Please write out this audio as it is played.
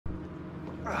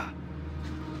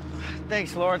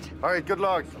Thanks, Lawrence. All right, good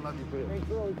luck.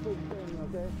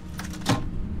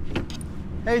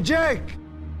 Hey, Jake!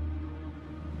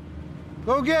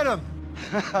 Go get him!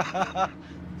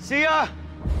 See ya!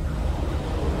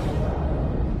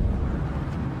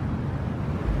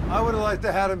 I would have liked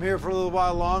to have him here for a little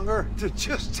while longer to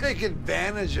just take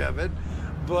advantage of it,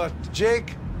 but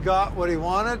Jake got what he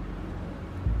wanted,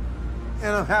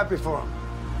 and I'm happy for him.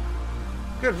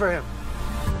 Good for him.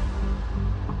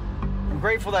 I'm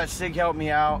grateful that Sig helped me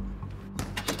out,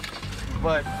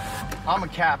 but I'm a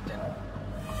captain.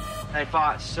 I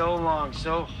fought so long,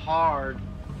 so hard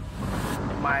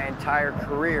in my entire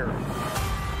career.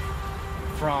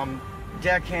 From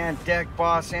deckhand, deck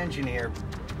boss, engineer,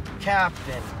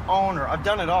 captain, owner, I've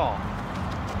done it all.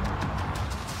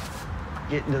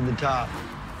 Getting to the top,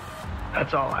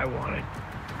 that's all I wanted.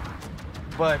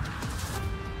 But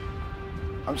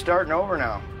I'm starting over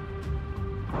now.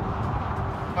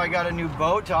 I got a new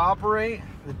boat to operate,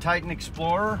 the Titan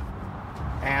Explorer,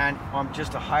 and I'm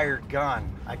just a hired gun.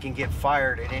 I can get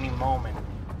fired at any moment.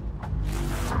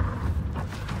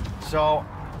 So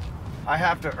I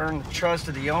have to earn the trust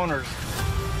of the owners.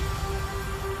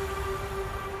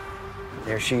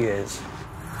 There she is.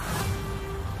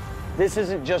 This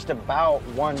isn't just about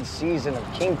one season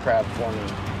of king crab for me.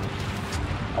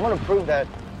 I want to prove that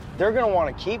they're going to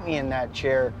want to keep me in that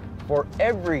chair for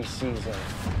every season,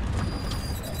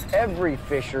 every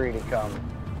fishery to come.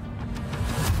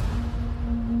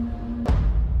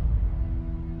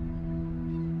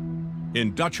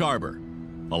 In Dutch Harbor,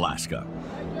 Alaska.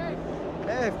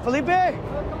 Hey, Felipe.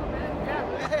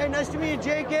 Hey, nice to meet you,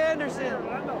 Jake Anderson.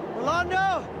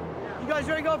 Rolando. You guys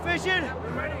ready to go fishing?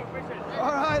 We're ready to go fishing.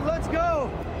 All right, let's go.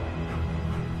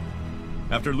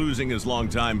 After losing his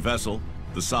longtime vessel,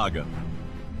 the Saga.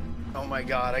 Oh my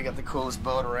God, I got the coolest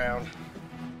boat around.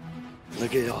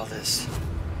 Look at all this.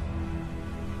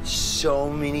 So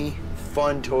many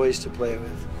fun toys to play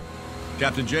with.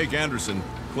 Captain Jake Anderson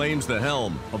claims the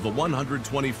helm of the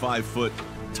 125-foot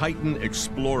Titan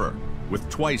Explorer with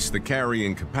twice the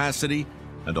carrying capacity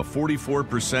and a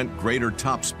 44% greater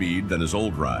top speed than his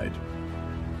old ride.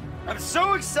 I'm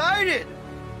so excited!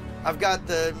 I've got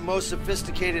the most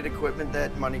sophisticated equipment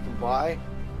that money can buy.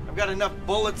 I've got enough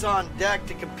bullets on deck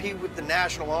to compete with the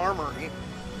National Armory.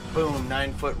 Boom,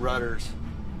 9-foot rudders.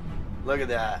 Look at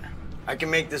that. I can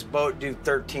make this boat do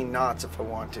 13 knots if I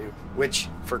want to, which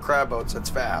for crab boats, that's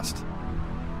fast.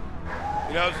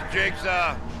 You know, Jake's,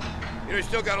 he's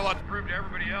still got a lot to prove to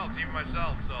everybody else, even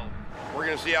myself, so we're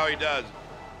gonna see how he does.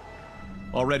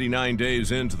 Already 9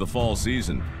 days into the fall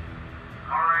season.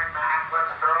 All right, Mac,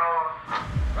 let's go.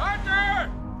 Roger!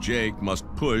 Jake must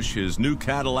push his new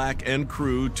Cadillac and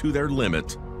crew to their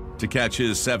limit to catch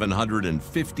his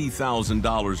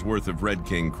 $750,000 worth of Red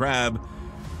King crab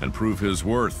and prove his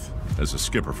worth as a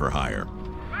skipper for hire.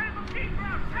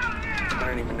 I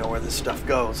don't even know where this stuff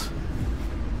goes.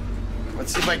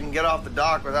 Let's see if I can get off the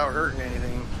dock without hurting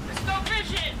anything. Let's go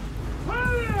fishing!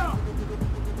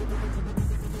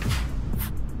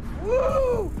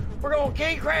 Woo! We're going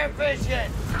king crab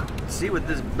fishing! See what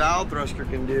this bow thruster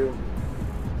can do.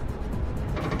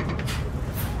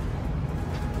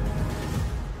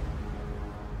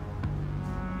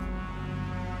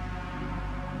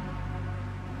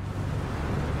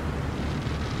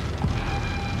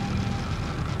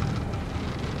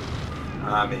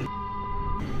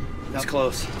 That's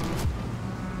close.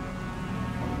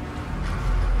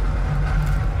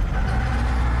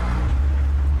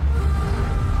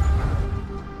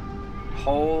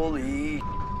 Holy.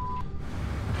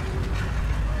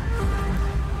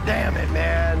 Damn it,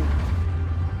 man.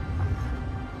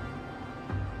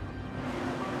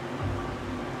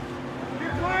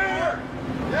 You're clear!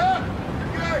 Yeah,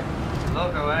 you're good.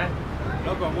 Loco, eh?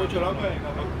 Loco, mucho loco.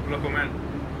 Loco man.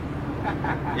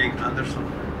 Jake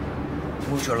Anderson.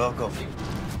 Mucho loco.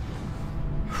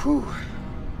 Whew.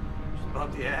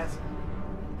 Bump the ass.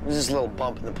 There's this little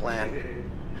bump in the plan.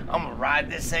 I'm gonna ride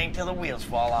this thing till the wheels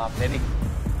fall off, baby.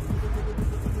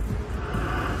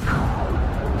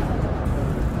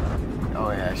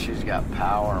 Oh yeah, she's got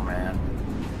power, man.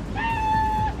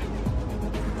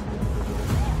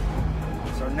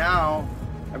 So now,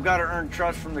 I've got to earn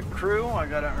trust from the crew. I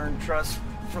got to earn trust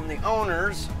from the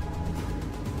owners.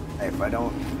 Hey, if I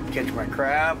don't catch my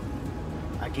crab,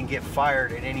 I can get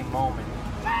fired at any moment.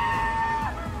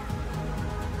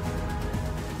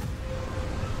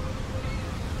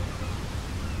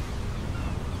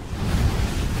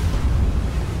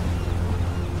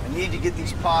 I need to get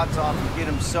these pods off and get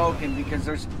them soaking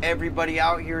because everybody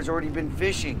out here has already been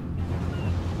fishing.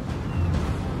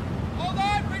 Hold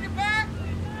on, bring it back!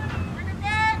 Bring it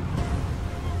back!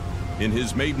 in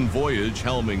his maiden voyage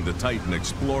helming the Titan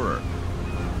Explorer.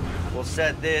 We'll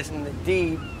set this in the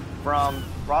deep from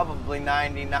probably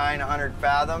 99, 100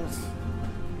 fathoms.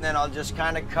 Then I'll just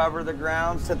kind of cover the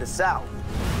grounds to the south.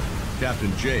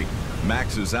 Captain Jake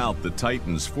maxes out the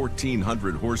Titan's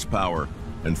 1,400 horsepower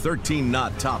and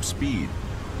 13-knot top speed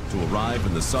to arrive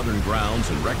in the southern grounds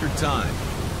in record time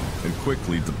and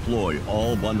quickly deploy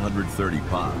all 130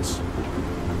 pods.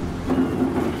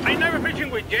 I never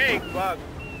fishing with Jake, but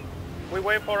we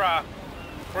wait for a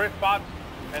first spot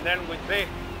and then we see.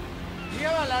 You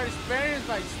have a lot of experience,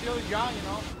 but still young, you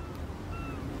know?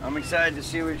 I'm excited to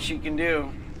see what she can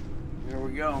do. Here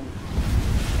we go.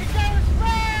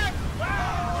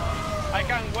 I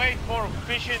can't wait for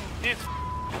fishing this.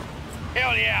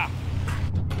 Hell yeah!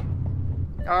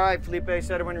 All right, Felipe,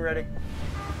 set it when you're ready.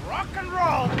 Rock and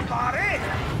roll, buddy!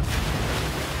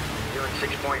 Doing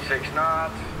 6.6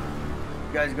 knots.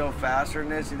 You guys go faster than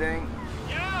this, you think?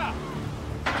 Yeah!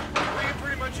 We can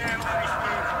pretty much handle any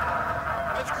speed.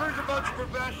 Let's cruise a bunch of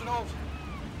professionals.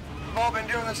 We've all been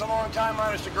doing this a long time,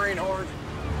 minus the Green Horde.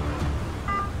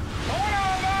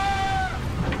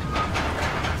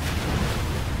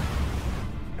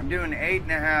 I'm doing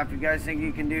 8.5. You guys think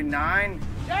you can do 9?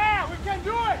 Yeah, we can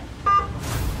do it!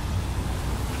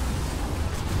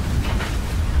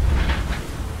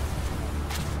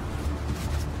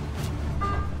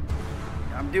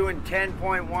 I'm doing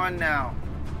 10.1 now.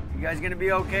 You guys gonna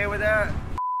be okay with that?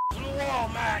 To the wall,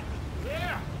 Matt.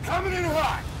 Yeah! Coming in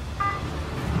hot.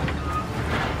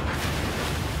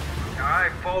 All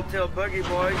right, full tilt boogie,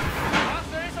 boys.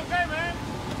 Master, it's okay, man.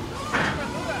 You can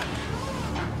do that.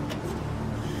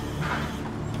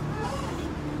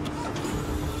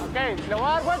 Ok, le voy a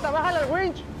dar vuelta, bájale el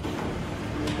winch.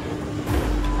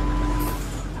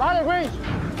 Bájale el winch.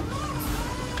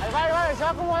 Ahí va, se va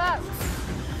a acomodar.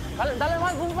 Dale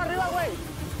más pum para arriba, güey.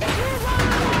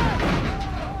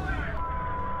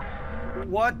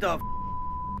 What the f?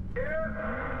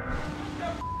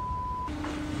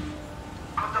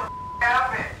 What the f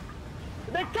happened?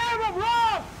 The camera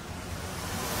broke!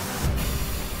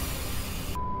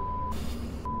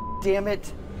 Damn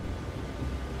it.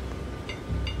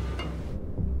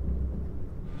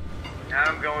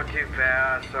 I'm going too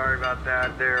fast. Sorry about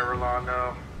that there,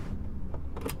 Rolando.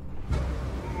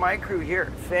 My crew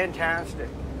here, fantastic.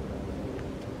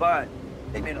 But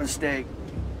they made a mistake.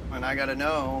 And I gotta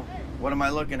know, what am I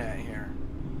looking at here?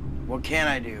 What can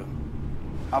I do?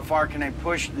 How far can I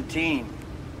push the team?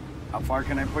 How far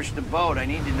can I push the boat? I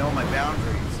need to know my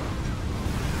boundaries.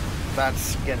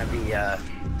 That's gonna be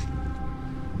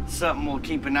something we'll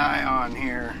keep an eye on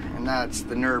here, and that's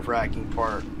the nerve-wracking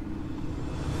part.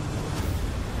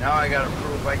 Now I gotta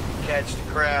prove I can catch the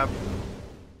crab.